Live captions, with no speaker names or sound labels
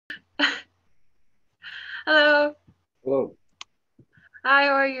Hello. Hello, Hi,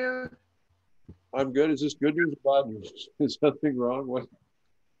 how are you? I'm good. Is this good news or bad news? Is something wrong? What?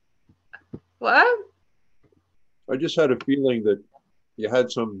 What? I just had a feeling that you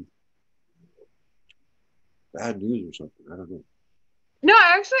had some bad news or something. I don't know. No,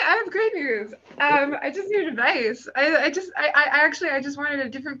 actually, I have great news. I just need advice. I just wanted a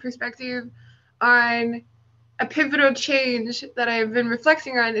different perspective on a pivotal change that I've been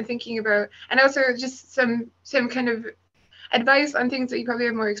reflecting on and thinking about, and also just some kind of advice on things that you probably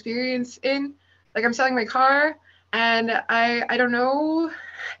have more experience in. Like I'm selling my car, and I don't know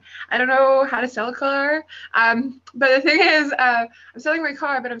how to sell a car. But the thing is, I'm selling my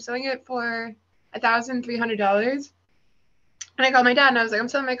car, but I'm selling it for $1,300. And I called my dad and I was like, I'm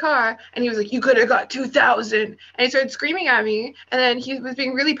selling my car. And he was like, you could have got 2,000. And he started screaming at me. And then he was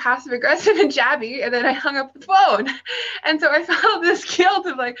being really passive aggressive and jabby. And then I hung up the phone. And so I felt this guilt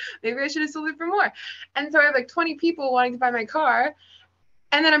of like, maybe I should have sold it for more. And so I have like 20 people wanting to buy my car.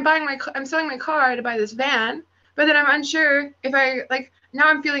 And then I'm selling my car to buy this van. But then I'm unsure if I like, now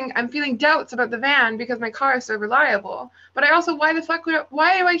I'm feeling doubts about the van because my car is so reliable. But I also, why do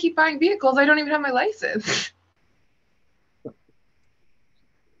I keep buying vehicles? I don't even have my license.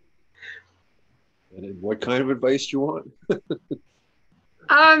 And then what kind of advice do you want?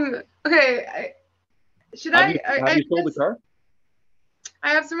 Okay. Should Have you I have you sold the guess car?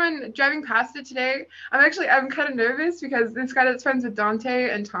 I have someone driving past it today. I'm kind of nervous because this guy that's friends with Dante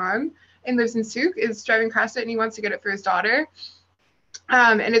and Tom and lives in Souk is driving past it and he wants to get it for his daughter.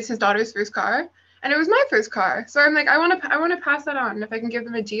 And it's his daughter's first car, and it was my first car. So I'm like, I want to pass that on. If I can give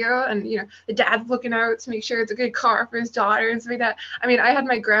them a deal, and the dad's looking out to make sure it's a good car for his daughter and stuff like that. I mean, I had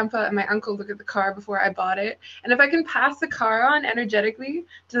my grandpa and my uncle look at the car before I bought it, and if I can pass the car on energetically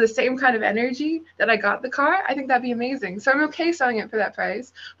to the same kind of energy that I got the car, I think that'd be amazing. So I'm okay selling it for that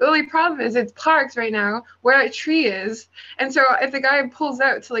price. But the only problem is it's parked right now where a tree is, and so if the guy pulls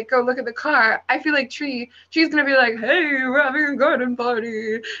out to like go look at the car, I feel like Tree's gonna be like, "Hey, we're having a garden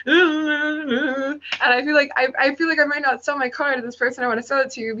party," and I feel like I might not sell my car to this person I want to sell it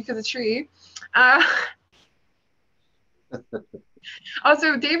to because of Tree. Uh,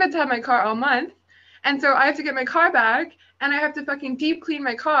 Also, David's had my car all month, and so I have to get my car back, and I have to fucking deep clean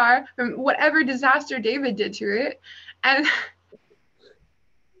my car from whatever disaster David did to it, and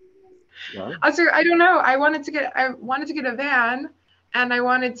Yeah. also, I don't know. I wanted to get a van, and I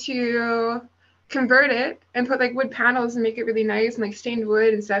wanted to convert it and put like wood panels and make it really nice and like stained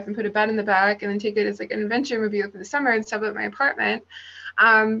wood and stuff and put a bed in the back and then take it as like an adventure mobile for the summer and stuff at my apartment.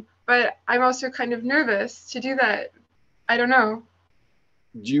 But I'm also kind of nervous to do that. I don't know.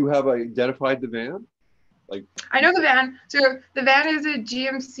 Do you have identified the van? Like, I know the van. So the van is a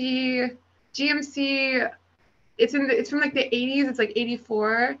GMC. GMC. It's from like the 80s. It's like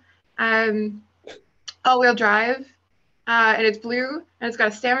 84. Um, all-wheel drive. And it's blue, and it's got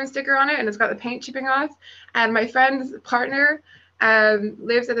a salmon sticker on it, and it's got the paint chipping off. And my friend's partner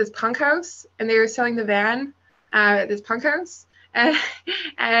lives at this punk house, and they were selling the van at this punk house, and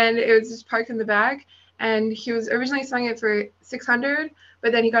and it was just parked in the back. And he was originally selling it for 600,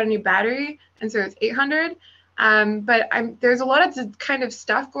 but then he got a new battery, and so it's 800. But there's a lot of kind of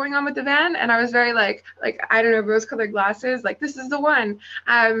stuff going on with the van, and I was very like I don't know, rose-colored glasses, like this is the one.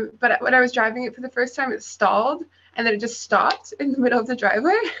 But when I was driving it for the first time, it stalled, and then it just stopped in the middle of the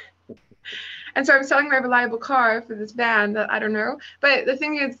driveway. And so I'm selling my reliable car for this van that I don't know. But the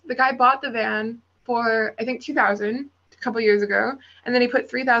thing is, the guy bought the van for I think 2,000 a couple years ago, and then he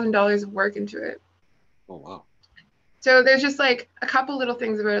put $3,000 of work into it. oh wow. So there's just like a couple little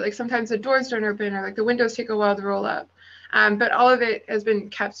things about it. Like sometimes the doors don't open, or like the windows take a while to roll up. But all of it has been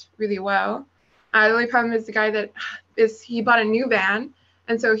kept really well. The only problem is the guy that is he bought a new van,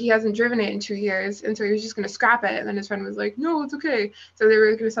 and so he hasn't driven it in 2 years, and so he was just going to scrap it. And then his friend was like, "No, it's okay." So they were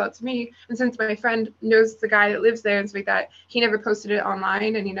going to sell it to me. And since my friend knows the guy that lives there and stuff like that, he never posted it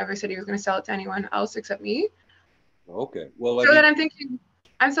online, and he never said he was going to sell it to anyone else except me. Okay. Well, I So mean, then I'm thinking,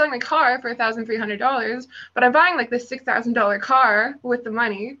 I'm selling my car for $1,300, but I'm buying like this $6,000 car with the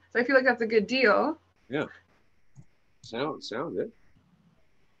money. So I feel like that's a good deal. yeah. Sound it.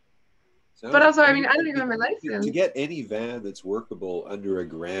 But Sounds. also, I I mean, mean, I don't even have my to license, get any van that's workable under a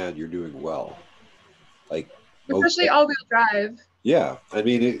grand, you're doing well. Like most. especially all-wheel drive. Yeah. I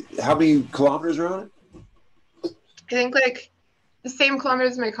mean, how many kilometers are on it? I think like the same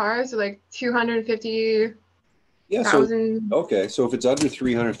kilometers as my car, so like 250,000. Yeah. So okay. So if it's under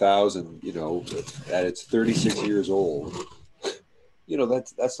 300,000, and it's 36 years old,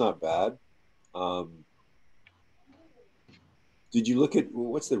 that's not bad. Um, did you look at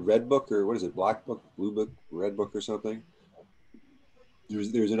what's the red book or what is it? Black book, blue book, red book or something?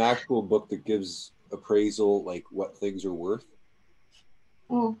 there's an actual book that gives appraisal, like what things are worth.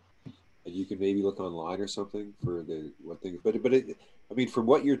 Oh. And you can maybe look online or something for what things. But I mean, from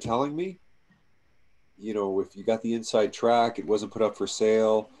what you're telling me, you know, if you got the inside track, it wasn't put up for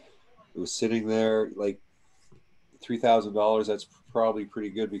sale, it was sitting there, like $3,000. That's probably pretty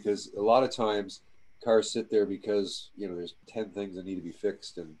good, because a lot of times cars sit there because, you know, there's 10 things that need to be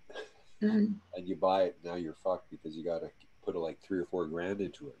fixed, and Mm-hmm. and you buy it, now you're fucked because you got to put like 3 or 4 grand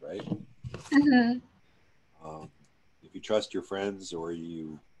into it, right? Mm-hmm. If you trust your friends, or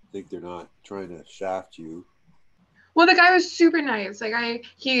you think they're not trying to shaft you. Well, the guy was super nice. Like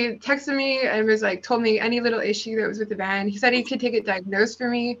he texted me and was like, told me any little issue that was with the van. He said he could take it diagnosed for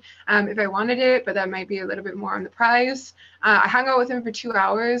me if I wanted it, but that might be a little bit more on the price. I hung out with him for 2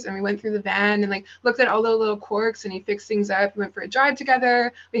 hours, and we went through the van and like looked at all the little quirks, and he fixed things up. We went for a drive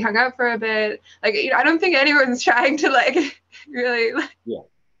together. We hung out for a bit. Like, you know, I don't think anyone's trying to like really. Like, Yeah.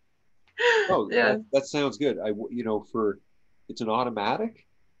 Oh, yeah. that sounds good. You know, it's an automatic.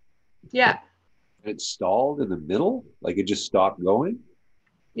 Yeah. And it stalled in the middle, like it just stopped going.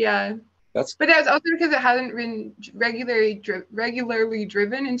 Yeah. But that was also because it hadn't been regularly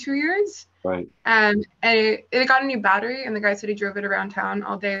driven in 2 years. Right. And it got a new battery, and the guy said he drove it around town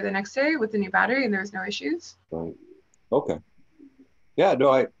all day the next day with the new battery, and there was no issues. Right. Okay. Yeah.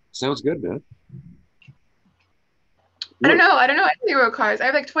 No. Sounds good, man. I don't know anything about cars. I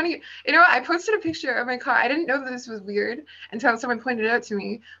have like 20. You know what? I posted a picture of my car. I didn't know that this was weird until someone pointed it out to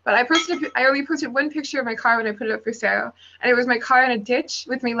me. But I only posted one picture of my car when I put it up for sale, and it was my car in a ditch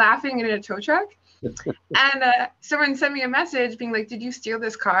with me laughing and in a tow truck. And someone sent me a message being like, "Did you steal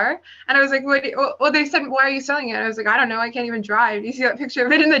this car?" And I was like, "What?" Well, they said, "Why are you selling it?" And I was like, "I don't know. I can't even drive. You see that picture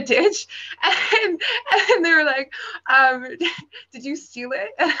of it in the ditch?" And they were like, "Did you steal it?"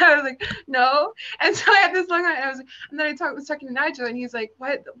 And I was like, "No." And so I had this long line, and then I was talking to Nigel, and he's like,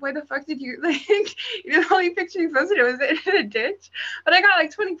 "What? Why the fuck did you like? The only picture you posted it was in a ditch." But I got like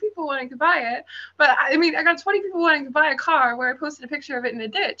 20 people wanting to buy it. But I mean, I got 20 people wanting to buy a car where I posted a picture of it in a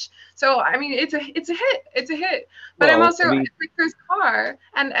ditch. So I mean, it's a hit. It's a hit. But well, I'm also I like this car,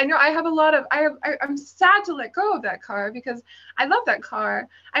 and I know I have a lot of I'm sad to let go of that car because I love that car.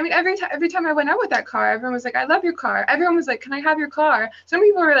 I mean, every time I went out with that car, everyone was like, "I love your car." Everyone was like, "Can I have your car?" Some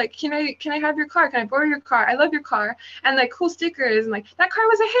people were like, "Can I have your car? Can I borrow your car? I love your car." And like cool stickers, and like that car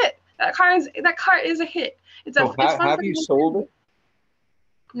was a hit. That car is a hit. It's so it's fun. Have you sold it?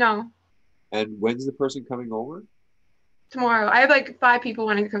 No. And when's the person coming over? Tomorrow. I have like 5 people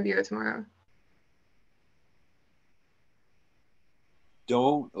wanting to come view it tomorrow.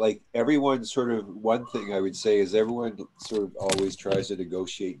 Don't like everyone sort of one thing I would say is everyone sort of always tries to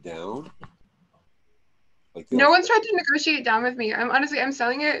negotiate down. Like no one's tried to negotiate down with me. I'm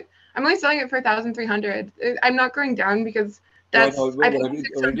selling it. I'm only selling it for 1,300. I'm not going down because that's. Well, no,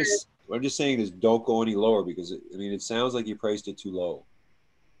 what I'm just saying is don't go any lower because I mean it sounds like you priced it too low,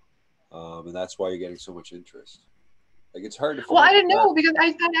 and that's why you're getting so much interest. Like it's hard to. Well, I didn't know because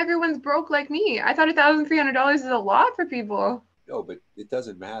I thought everyone's broke like me. I thought $1,300 is a lot for people. No, but it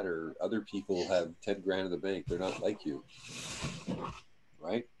doesn't matter. Other people have 10 grand in the bank. They're not like you,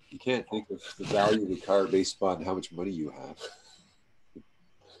 right? You can't think of the value of the car based upon how much money you have.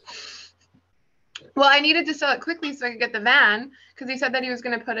 Well, I needed to sell it quickly so I could get the van because he said that he was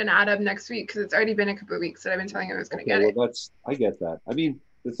going to put an ad up next week because it's already been a couple of weeks that I've been telling him I was going to get it. Well, I get that. I mean,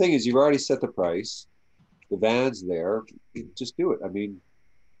 the thing is, you've already set the price. The van's there. Just do it. I mean,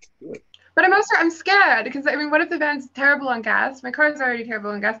 do it. But I'm scared because I mean, what if the van's terrible on gas? My car's already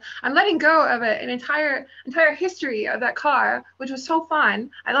terrible on gas. I'm letting go of an entire history of that car, which was so fun.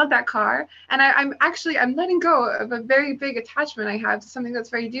 I love that car, and I'm letting go of a very big attachment I have to something that's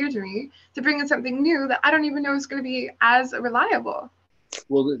very dear to me to bring in something new that I don't even know is going to be as reliable.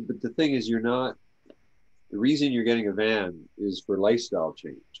 Well, but the thing is, the reason you're getting a van is for lifestyle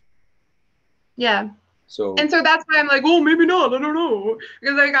change. Yeah. So that's why I'm like, oh, maybe not. I don't know,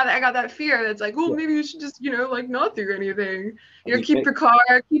 because I got that fear that's like, oh, yeah. Maybe you should just like not do anything. Keep your car,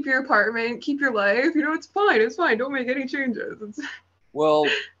 keep your apartment, keep your life. It's fine. It's fine. Don't make any changes. Well,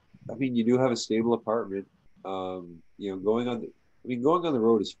 I mean, you do have a stable apartment. Going on the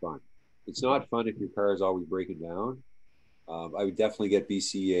road is fun. It's not fun if your car is always breaking down. I would definitely get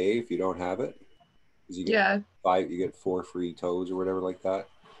BCA if you don't have it, because you get 4 free tows or whatever like that.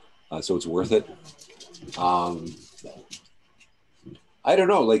 So it's worth it. I don't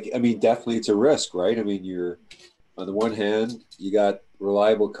know. Definitely it's a risk, right? I mean, you're on the one hand, you got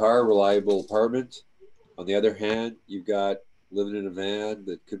reliable car, reliable apartment. On the other hand, you've got living in a van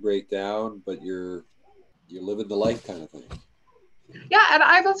that could break down, but you're living the life kind of thing. Yeah, and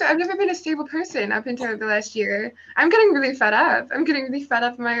I've never been a stable person up until the last year. I'm getting really fed up. I'm getting really fed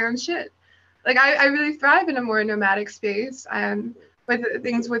up with my own shit. Like I really thrive in a more nomadic space, with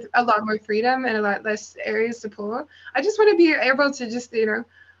things with a lot more freedom and a lot less areas to pull. I just want to be able to just,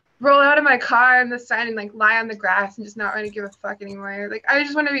 roll out of my car in the sun and like lie on the grass and just not want to give a fuck anymore. Like I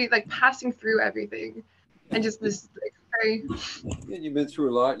just want to be like passing through everything and just this like very. Yeah, you've been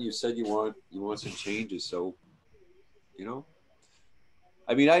through a lot, and you said you want some changes. So, you know,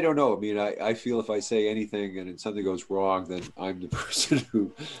 I mean, I don't know. I mean, I feel if I say anything and then something goes wrong, then I'm the person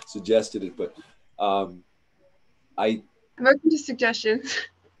who suggested it. But I I'm open to suggestions.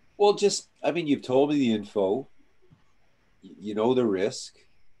 well, just I mean, you've told me the info. You know the risk.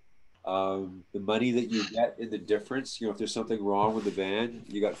 The money that you get in the difference. If there's something wrong with the van,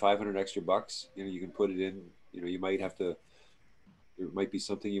 you got 500 extra bucks. You can put it in. You might have to. There might be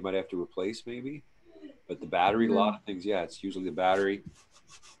something you might have to replace, maybe. But the battery, a lot of things, yeah, it's usually the battery.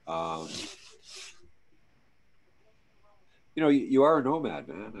 Um, you are a nomad,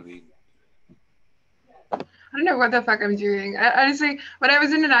 man. I mean, I don't know what the fuck I'm doing. Honestly, when I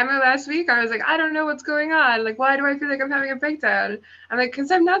was in Nanaimo last week, I was like, I don't know what's going on. Like, why do I feel like I'm having a breakdown? I'm like, because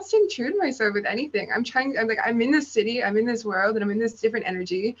I'm not staying true to myself with anything. I'm like, I'm in this city, I'm in this world, and I'm in this different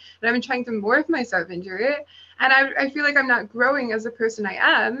energy, and I've been trying to morph myself into it. And I feel like I'm not growing as the person I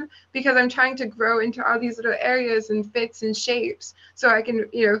am because I'm trying to grow into all these little areas and fits and shapes so I can,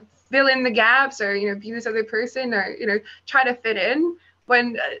 fill in the gaps or, be this other person or, try to fit in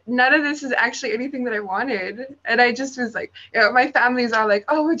when none of this is actually anything that I wanted. And I just was like, my family's all like,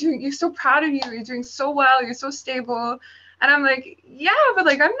 oh, you're so proud of you. You're doing so well. You're so stable. And I'm like, yeah, but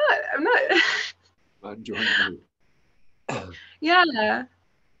like, I'm not. not enjoying it. Yeah.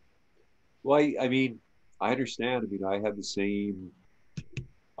 Well, I mean, I understand. I mean, I have the same.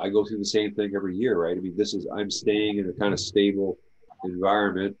 I go through the same thing every year, right? I mean, I'm staying in a kind of stable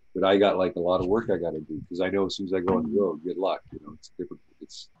environment, but I got like a lot of work I got to do because I know as soon as I go on the road, good luck. It's different.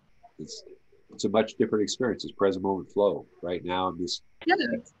 It's it's a much different experience. It's present moment flow right now in this Yeah.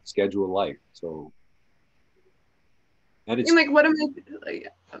 scheduled life. So, and it's And like, what am I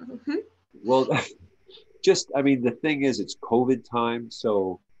like? well, just I mean, the thing is, it's COVID time,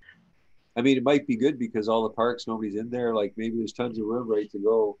 so I mean, it might be good because all the parks, nobody's in there. Like maybe there's tons of room ready to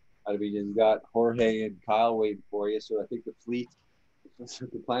go. I mean, you've got Jorge and Kyle waiting for you. So I think the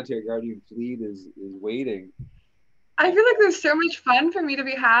Planetary Guardian fleet is waiting. I feel like there's so much fun for me to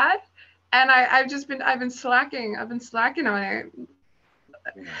be had. And I've been slacking. I've been slacking on it.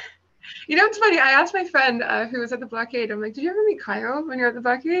 Yeah. It's funny. I asked my friend who was at the blockade. I'm like, "Did you ever meet Kyle when you were at the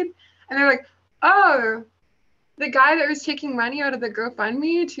blockade?" And they're like, "Oh, the guy that was taking money out of the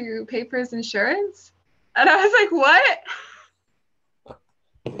GoFundMe to pay for his insurance." And I was like,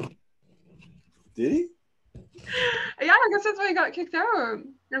 "What?" Did he? Yeah, I guess that's why he got kicked out.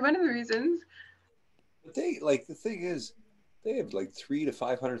 Or one of the reasons. But the thing is, they have like $300,000 to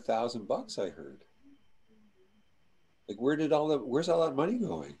 $500,000. I heard. Like, where's all that money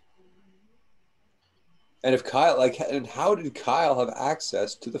going? And if and how did Kyle have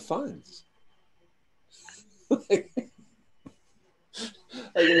access to the funds? like,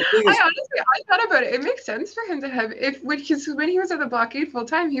 the thing is, I thought about it. It makes sense for him to have when he was at the blockade full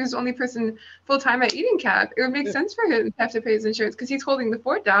time, he was the only person full time at Eating Cap. It would make sense for him to have to pay his insurance because he's holding the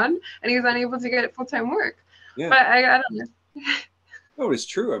fort down and he's unable to get full time work. yeah. But I don't know. No, it's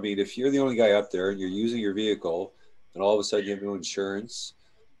true. I mean, if you're the only guy up there and you're using your vehicle, and all of a sudden you have no insurance,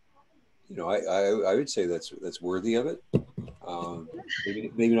 I would say that's worthy of it.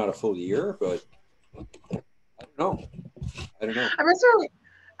 Maybe not a full year, but I don't know. I don't know.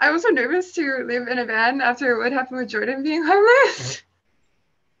 I'm also nervous to live in a van after what happened with Jordan being homeless.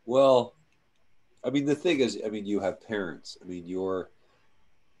 Well, I mean, the thing is, I mean, you have parents. I mean, you're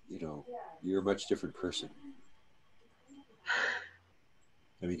a much different person.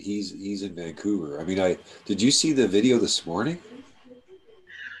 I mean, he's in Vancouver. I mean, did you see the video this morning?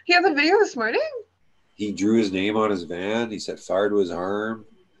 He had the video this morning? He drew his name on his van. He set fire to his arm.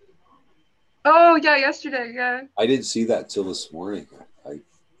 Oh, yeah, yesterday, yeah. I didn't see that till this morning.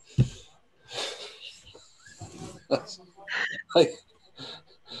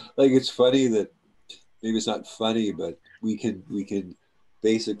 Like it's funny that maybe it's not funny, but we can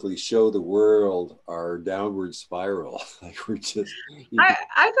basically show the world our downward spiral. Like we're just.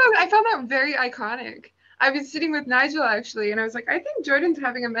 I found that very iconic. I was sitting with Nigel actually, and I was like, I think Jordan's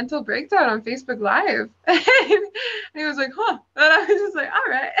having a mental breakdown on Facebook Live. And he was like, huh. And I was just like, all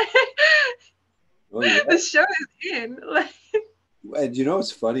right. Oh, yeah. The show is in. And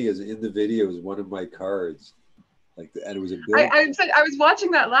what's funny is in the video is one of my cards. Like, and it was a I was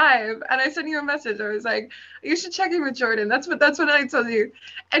watching that live, and I sent you a message. I was like, "You should check in with Jordan." That's what I told you.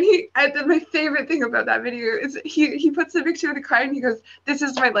 And my favorite thing about that video is he puts the picture of the car and he goes, "This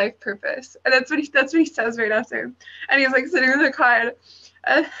is my life purpose," and that's what he says right after. And he's like sitting in the car.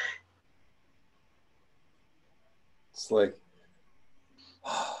 It's like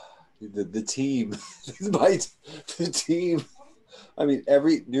the team, the team. I mean,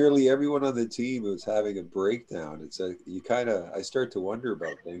 nearly everyone on the team was having a breakdown. It's like I start to wonder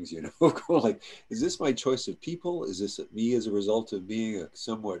about things, you know, going like, is this my choice of people? Is this me as a result of being a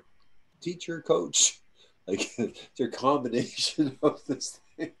somewhat teacher coach? Like, is there a combination of this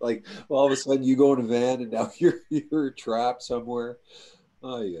thing? Like, all of a sudden you go in a van and now you're trapped somewhere.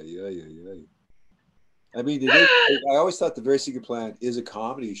 Oh yeah, yeah, yeah, yeah. I mean, it is. I always thought the Very Secret Plan is a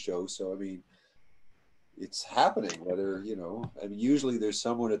comedy show, so I mean, it's happening. Whether you know, I mean, usually there's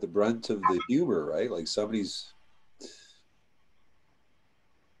someone at the brunt of the humor, right? Like somebody's.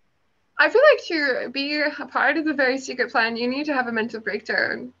 I feel like to be a part of the Very Secret Plan, you need to have a mental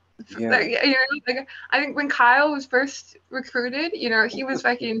breakdown. Yeah. Like, you know, like I think when Kyle was first recruited, you know, he was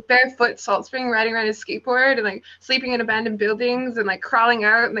fucking barefoot Salt Spring riding around his skateboard and like sleeping in abandoned buildings and like crawling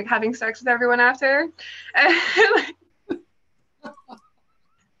out and like having sex with everyone after. And, like,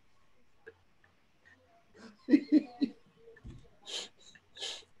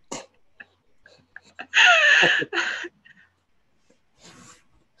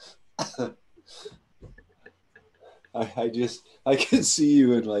 I can see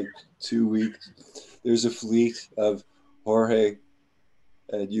you in like 2 weeks. There's a fleet of Jorge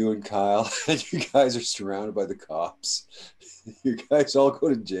and you and Kyle, and you guys are surrounded by the cops. You guys all go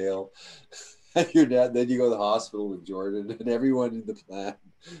to jail. And your dad, then you go to the hospital with Jordan, and everyone in the plan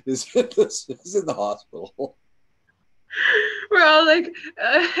is in the hospital. we're all like,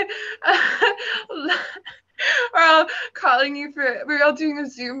 we're all calling you for, we're all doing a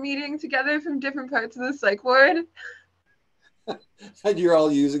Zoom meeting together from different parts of the psych ward. And you're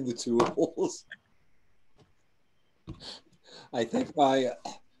all using the tools. I think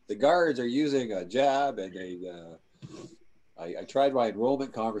the guards are using a jab, and I tried my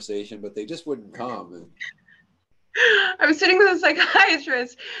enrollment conversation, but they just wouldn't come. And I was sitting with a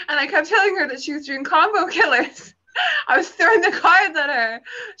psychiatrist, and I kept telling her that she was doing combo killers. I was throwing the cards at her.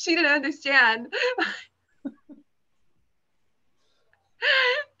 She didn't understand.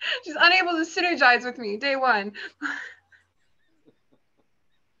 She's unable to synergize with me, day one.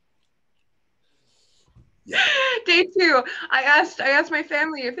 Yeah. Day two, I asked my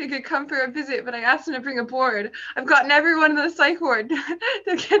family if they could come for a visit, but I asked them to bring a board. I've gotten everyone in the psych ward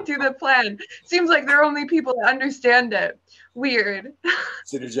to get through the plan. Seems like they're only people that understand it. Weird.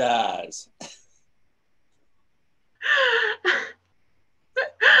 Synergize.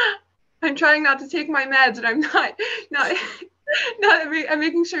 I'm trying not to take my meds, and I'm not. I'm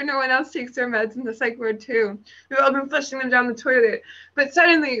making sure no one else takes their meds in the psych ward too. We've all been flushing them down the toilet, but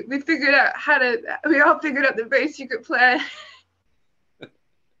suddenly we all figured out the Very Secret Plan.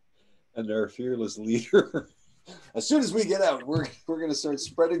 And our fearless leader. As soon as we get out, we're gonna start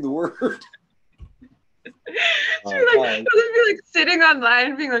spreading the word. She'll be like sitting online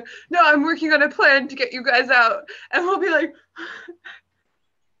and being like, "No, I'm working on a plan to get you guys out," and we'll be like.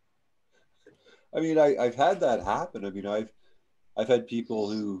 I mean, I've had that happen. I mean, I've had people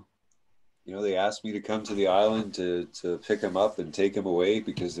who, you know, they asked me to come to the island to pick them up and take them away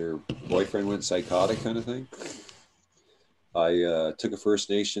because their boyfriend went psychotic, kind of thing. I took a First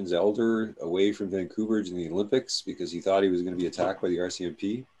Nations elder away from Vancouver to the Olympics because he thought he was going to be attacked by the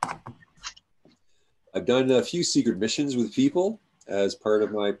RCMP. I've done a few secret missions with people as part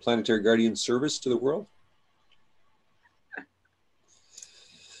of my planetary guardian service to the world.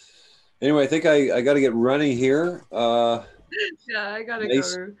 Anyway, I think I got to get running here. Yeah, I gotta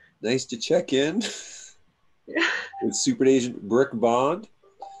go. Nice to check in with Secret Agent Brook Bond,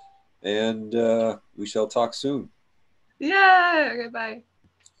 and we shall talk soon. Yeah. Okay. Bye.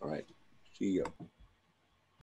 All right. See you.